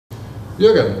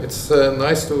Juergen, it's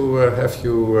nice to have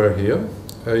you here.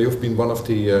 You've been one of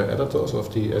the editors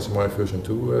of the SMI version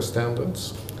 2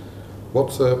 standards. What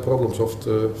problems of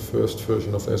the first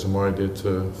version of SMI did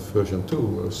version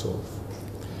 2 solve?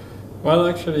 Well,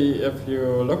 actually, if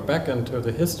you look back into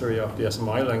the history of the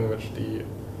SMI language, the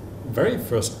very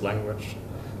first language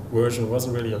version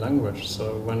wasn't really a language.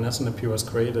 So when SNP was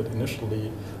created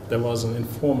initially, there was an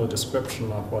informal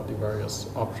description of what the various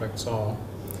objects are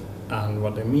and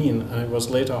what they mean. And it was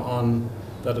later on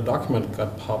that a document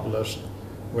got published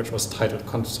which was titled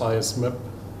Concise MIP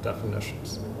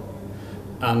Definitions.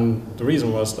 And the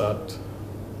reason was that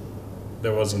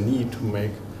there was a need to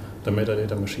make the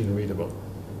metadata machine readable.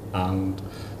 And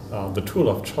the tool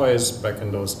of choice back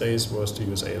in those days was to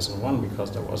use ASN1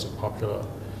 because there was a popular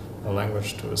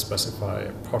language to specify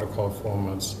protocol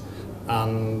formats.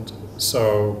 And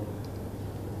so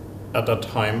at that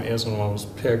time ASN1 was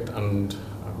picked, and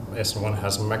ASN1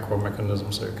 has a macro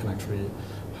mechanism, so you can actually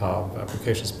have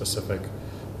application-specific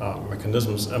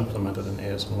mechanisms implemented in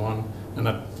ASN1, and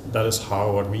that is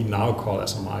how what we now call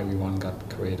SMI v1 got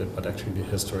created, but actually the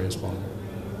history is wrong.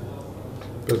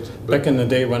 But back in the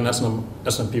day when SNP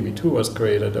v2 was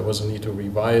created, there was a need to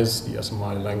revise the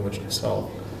SMI language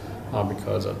itself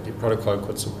because the protocol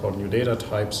could support new data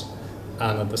types,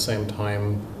 and at the same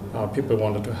time people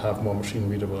wanted to have more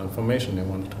machine-readable information. They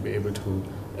wanted to be able to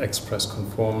express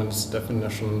conformance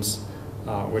definitions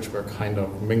which were kind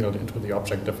of mingled into the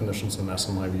object definitions in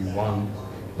SMI v1,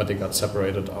 but they got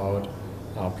separated out.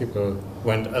 People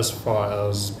went as far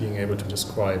as being able to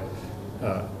describe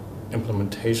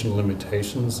implementation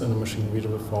limitations in a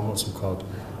machine-readable form, also called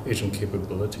agent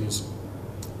capabilities.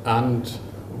 And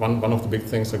one of the big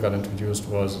things that got introduced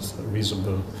was a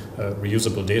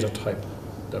reusable data type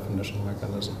definition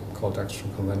mechanism called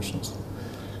textual conventions.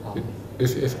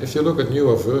 If you look at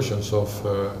newer versions of,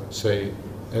 say,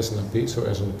 SNP, so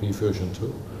SNP version 2,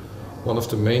 one of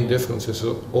the main differences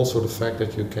is also the fact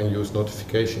that you can use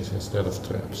notifications instead of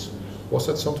traps. Was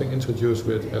that something introduced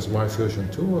with SMI version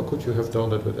 2, or could you have done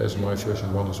that with SMI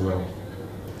version 1 as well?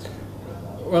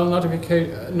 Well,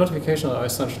 notifications are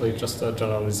essentially just a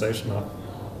generalization of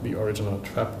the original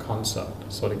trap concept.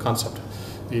 So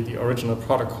the original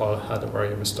protocol had a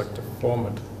very restrictive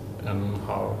format in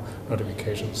how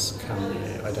notifications can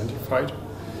be identified.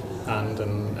 And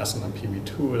in SNP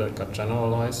v2 that got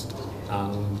generalized,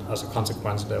 and as a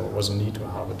consequence there was a need to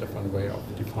have a different way of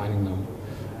defining them.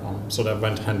 So that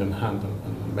went hand in hand,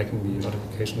 and making the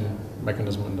notification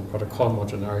mechanism in the protocol more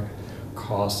generic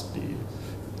caused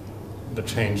the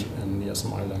change in the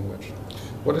SMI language.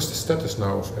 What is the status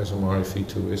now of SMI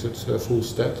v2? Is it full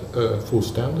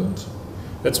standard?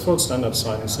 It's full standard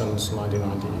since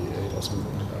 1998 or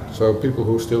something like that. So people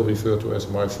who still refer to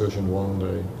SMI version 1,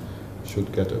 they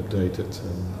should get updated.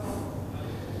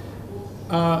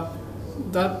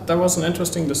 That was an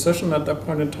interesting decision at that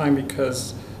point in time,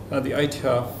 because the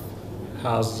IETF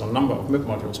has a number of MIP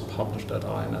modules published that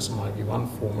are in SMI v1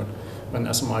 format. When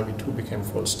SMI v2 became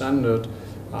full standard,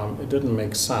 it didn't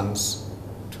make sense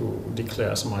to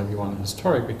declare SMI v1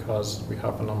 historic because we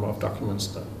have a number of documents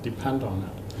that depend on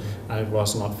it. And it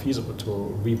was not feasible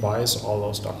to revise all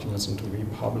those documents and to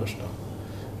republish them.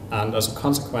 And as a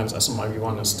consequence, SMI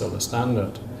v1 is still a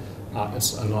standard.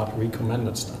 It's a not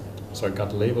recommended standard. So it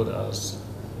got labeled as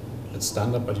it's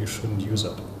standard, but you shouldn't use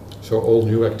it. So all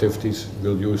new activities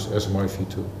will use SMI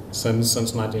v2?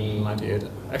 Since 1998,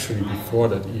 actually before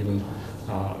that even,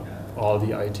 all the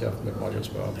IETF MIP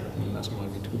modules were written in SMI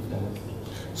v2 format.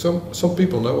 Some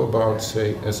people know about,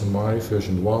 say, SMI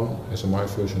version 1, SMI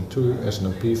version 2,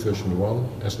 SNP version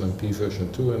 1, SNP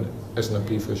version 2 and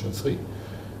SNP version 3.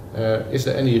 Is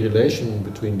there any relation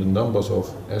between the numbers of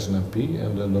SNP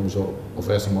and the numbers of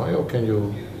SMI, or can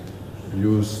you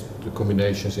use the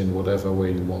combinations in whatever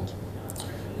way you want?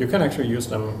 You can actually use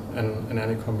them in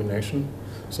any combination,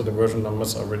 so the version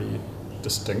numbers are really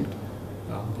distinct.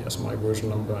 The SMI version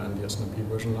number and the SNP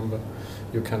version number.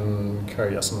 You can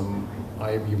carry SMI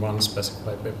v1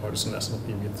 specified MIP modules in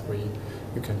SNP v3.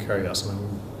 You can carry SMI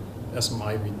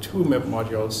v2 MIP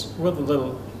modules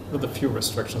with a few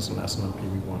restrictions in SNP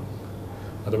v1.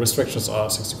 The restrictions are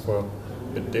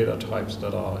 64-bit data types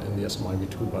that are in the SMI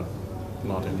v2, but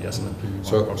not in the SNP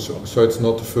v1. So it's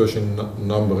not the version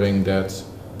numbering that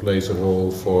plays a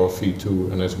role for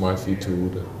v2 and SMI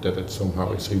v2, that it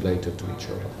somehow is related to each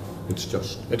other. It's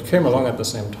just... It came along at the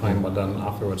same time, but then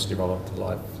afterwards developed a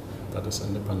life that is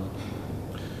independent.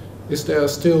 Is there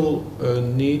still a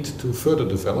need to further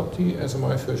develop the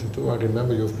SMI version 2? I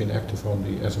remember you've been active on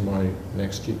the SMI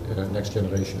next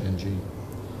generation NG.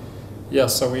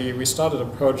 Yes, so we started a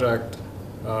project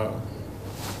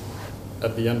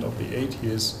at the end of the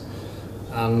 80s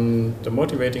And the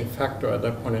motivating factor at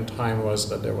that point in time was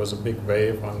that there was a big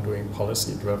wave on doing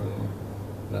policy-driven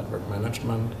network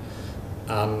management.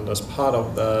 And as part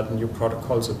of that, new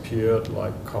protocols appeared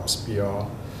like COPS-BR.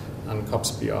 And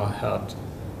COPS-BR had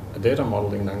a data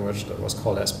modeling language that was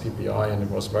called SPBI, and it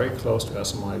was very close to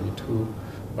SMI v2,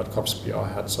 but COPS-BR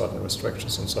had certain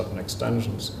restrictions and certain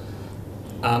extensions.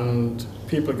 And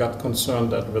people got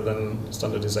concerned that within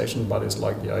standardization bodies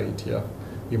like the IETF,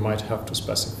 we might have to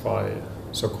specify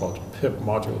so-called PIP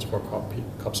modules for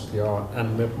COPS-BR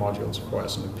and MIP modules for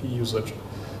SNMP usage,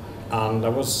 and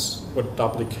that would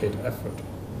duplicate effort.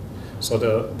 So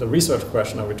the research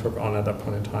question that we took on at that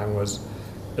point in time was,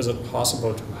 is it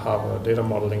possible to have a data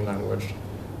modeling language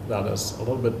that is a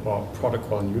little bit more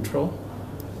protocol neutral,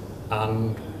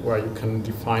 and where you can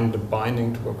define the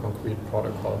binding to a concrete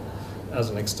protocol as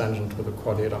an extension to the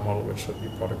core data model, which should be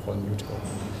protocol neutral.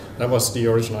 That was the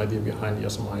original idea behind the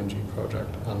SMI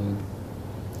project. And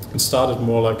it started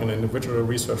more like an individual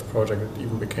research project. It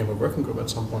even became a working group at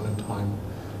some point in time.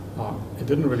 It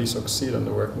didn't really succeed in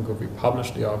the working group. We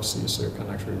published the RFC, so you can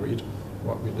actually read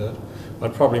what we did.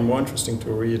 But probably more interesting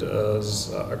to read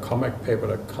is a comic paper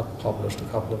that got published a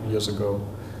couple of years ago,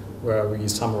 where we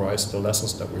summarized the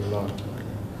lessons that we learned.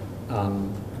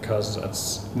 Because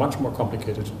it's much more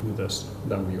complicated to do this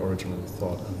than we originally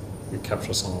thought, and we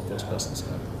capture some of those lessons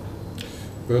there.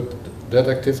 But that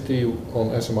activity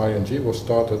on SMI and G was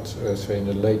started, say, in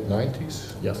the late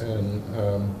 90s. Yes. And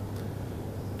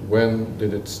when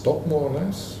did it stop, more or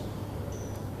less?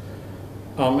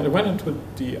 It went into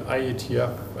the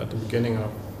IETF at the beginning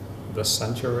of the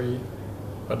century,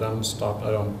 but then stopped.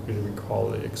 I don't really recall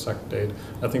the exact date.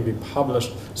 I think we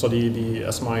published, so the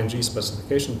SMI and G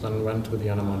specifications then went to the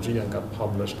NMRG and got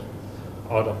published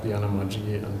out of the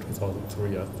NMRG in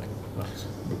 2003, I think.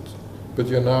 But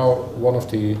you're now one of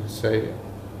the, say,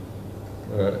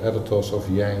 editors of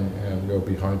Yang, and you're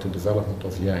behind the development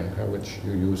of Yang, which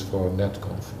you use for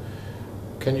NetConf.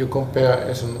 Can you compare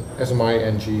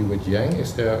SMI-NG with Yang?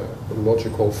 Is there a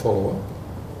logical follow-up?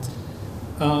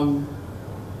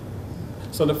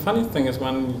 So the funny thing is,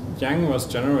 when Yang was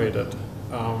generated,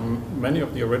 many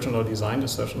of the original design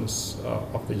decisions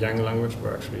of the Yang language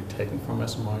were actually taken from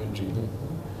SMI-NG.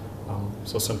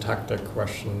 So syntactic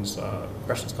questions,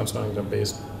 questions concerning the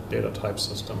base data type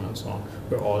system and so on,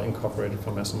 were all incorporated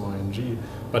from SMI-NG.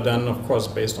 But then, of course,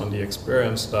 based on the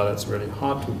experience that it's really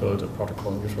hard to build a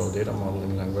protocol-neutral data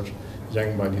modeling language,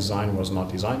 Yang by design was not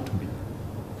designed to be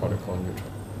protocol-neutral.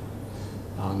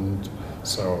 And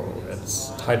so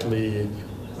it's tightly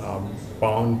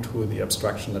bound to the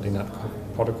abstraction that the NetConf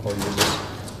protocol uses,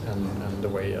 and the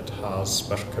way it has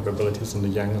special capabilities in the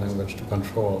Yang language to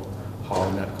control how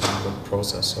NetConf would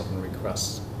process certain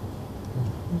requests.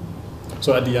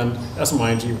 So at the end,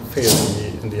 SMI-NG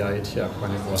failed in the IETF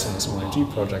when it was an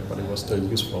SMI-NG project, but it was still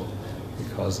useful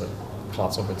because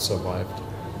parts of it survived.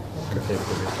 Okay.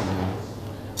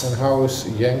 And how is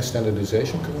Yang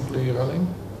standardization currently running?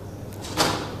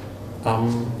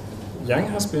 Yang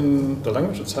has been, the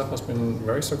language itself has been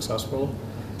very successful.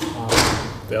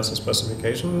 There's a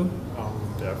specification,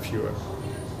 there are a few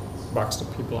bugs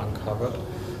that people uncovered,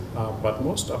 but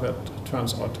most of it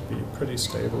turns out to be pretty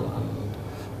stable, and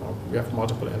we have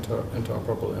multiple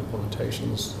interoperable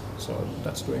implementations, so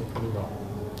that's doing pretty well.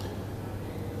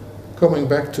 Coming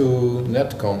back to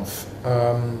NetConf,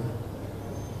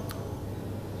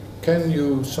 can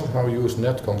you somehow use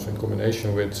NetConf in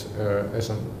combination with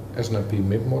SNMP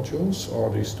MIP modules, or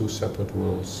are these two separate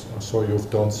worlds? I saw you've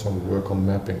done some work on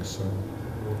mapping. So.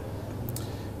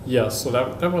 Yes, so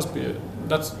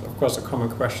that's of course a common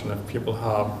question. If people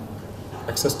have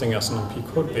existing SNMP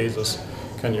code bases,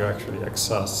 can you actually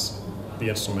access the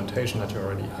instrumentation that you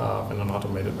already have in an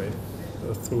automated way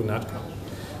through NetConf?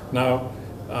 Now,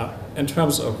 in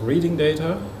terms of reading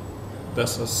data,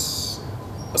 this is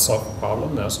a solved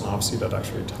problem. There's an RFC that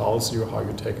actually tells you how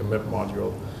you take a MIP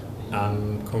module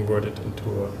and convert it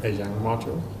into a Yang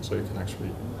module, so you can actually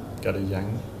get a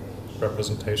Yang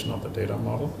representation of the data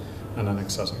model and then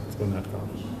access it through NetConf.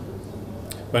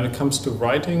 When it comes to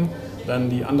writing, then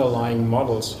the underlying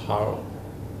models, how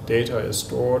data is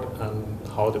stored and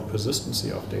how the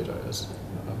persistency of data is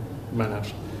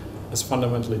managed, is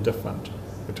fundamentally different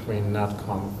between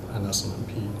NetConf and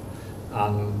SNMP,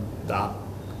 and that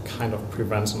kind of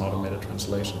prevents an automated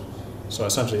translation. So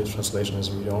essentially the translation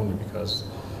is read-only, because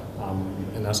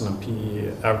in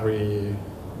SNMP every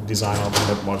designer of the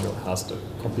MIP module has the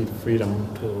complete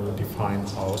freedom to define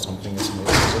how something is made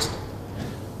persistent.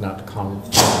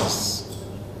 NetConf has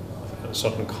a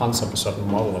certain concept, a certain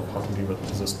model of how to deal with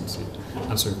persistency,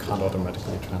 and so you can't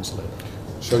automatically translate.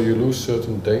 So you lose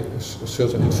certain data,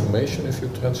 certain information if you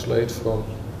translate from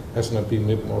SNMP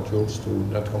MIB modules to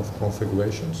NetConf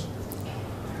configurations?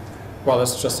 Well,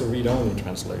 it's just a read-only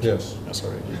translation. Yes.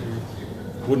 Sorry, you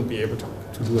wouldn't be able to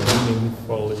do a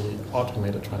meaningfully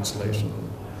automated translation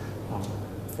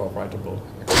for writable.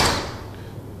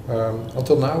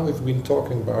 Until now we've been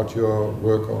talking about your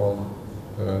work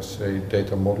on, say,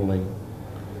 data modeling,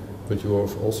 but you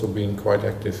have also been quite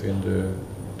active in the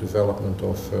development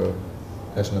of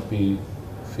SNMP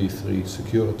v3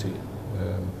 security.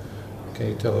 Can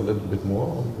you tell a little bit more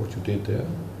on what you did there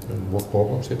and what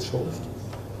problems it solved?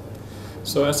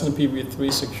 So SNMP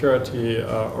v3 security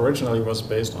originally was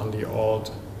based on the old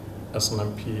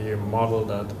SNMP model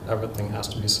that everything has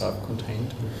to be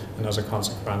self-contained, and as a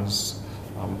consequence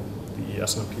the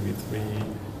SNMP v3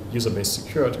 user-based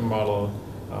security model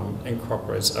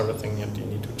incorporates everything that you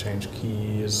need to change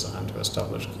keys and to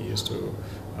establish keys, to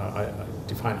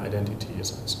define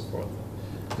identities and so forth.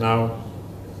 Now,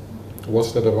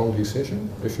 was that a wrong decision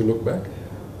if you look back?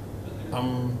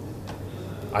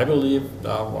 I believe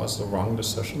that was the wrong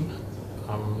decision.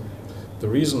 The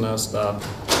reason is that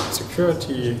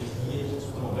security,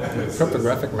 the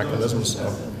cryptographic mechanisms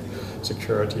of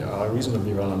security are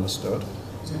reasonably well understood.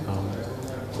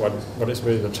 What is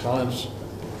really the challenge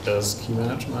is key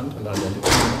management and identity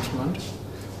management,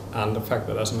 and the fact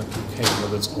that SNMP came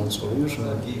with its own solution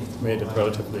made it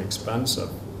relatively expensive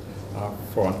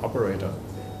for an operator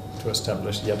to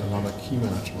establish yet another key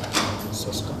management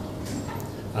system.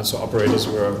 And so operators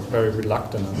were very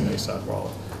reluctant, and they said,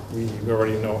 well, we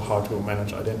already know how to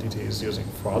manage identities using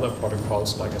for other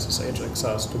protocols like SSH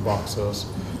access to boxes,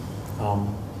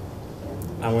 and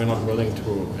we're not willing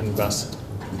to invest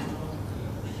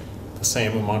the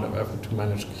same amount of effort to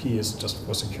manage keys just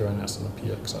for securing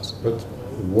SNMP access. But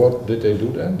what did they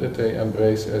do then? Did they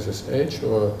embrace SSH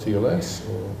or TLS?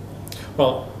 Or?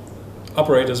 Well,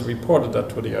 operators reported that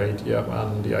to the IETF,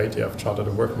 and the IETF chartered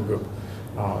a working group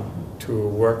to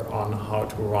work on how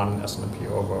to run SNMP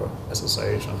over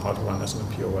SSH and how to run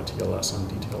SNMP over TLS and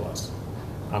DTLS.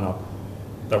 And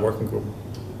that working group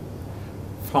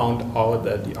found out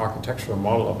that the architectural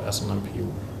model of SNMP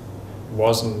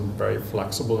wasn't very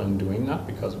flexible in doing that,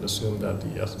 because it assumed that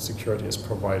the security is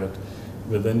provided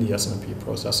within the SNMP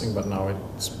processing, but now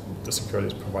the security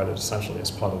is provided essentially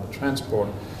as part of the transport.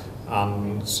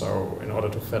 And so in order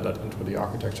to fit that into the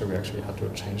architecture, we actually had to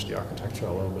change the architecture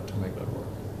a little bit to make that work.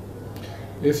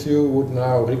 If you would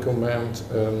now recommend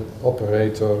an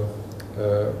operator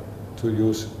to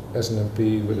use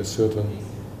SNMP with a certain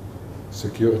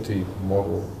security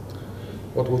model,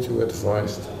 what would you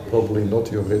advise? Probably not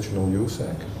the original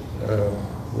USAC.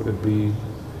 Would it be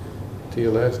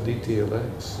TLS,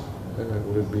 DTLS?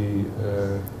 Would it be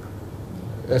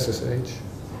SSH?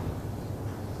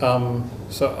 So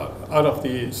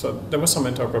there was some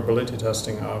interoperability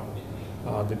testing of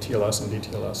the TLS and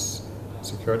DTLS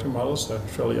security models. There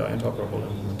surely are interoperable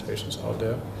implementations out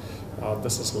there.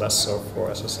 This is less so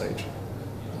for SSH.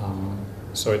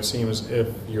 So it seems if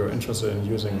you're interested in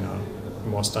using a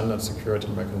more standard security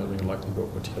mechanism, you'd likely go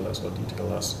for TLS or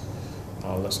DTLS,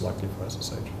 less likely for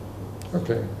SSH.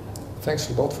 Okay. Thanks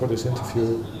a lot for this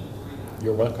interview.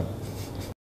 You're welcome.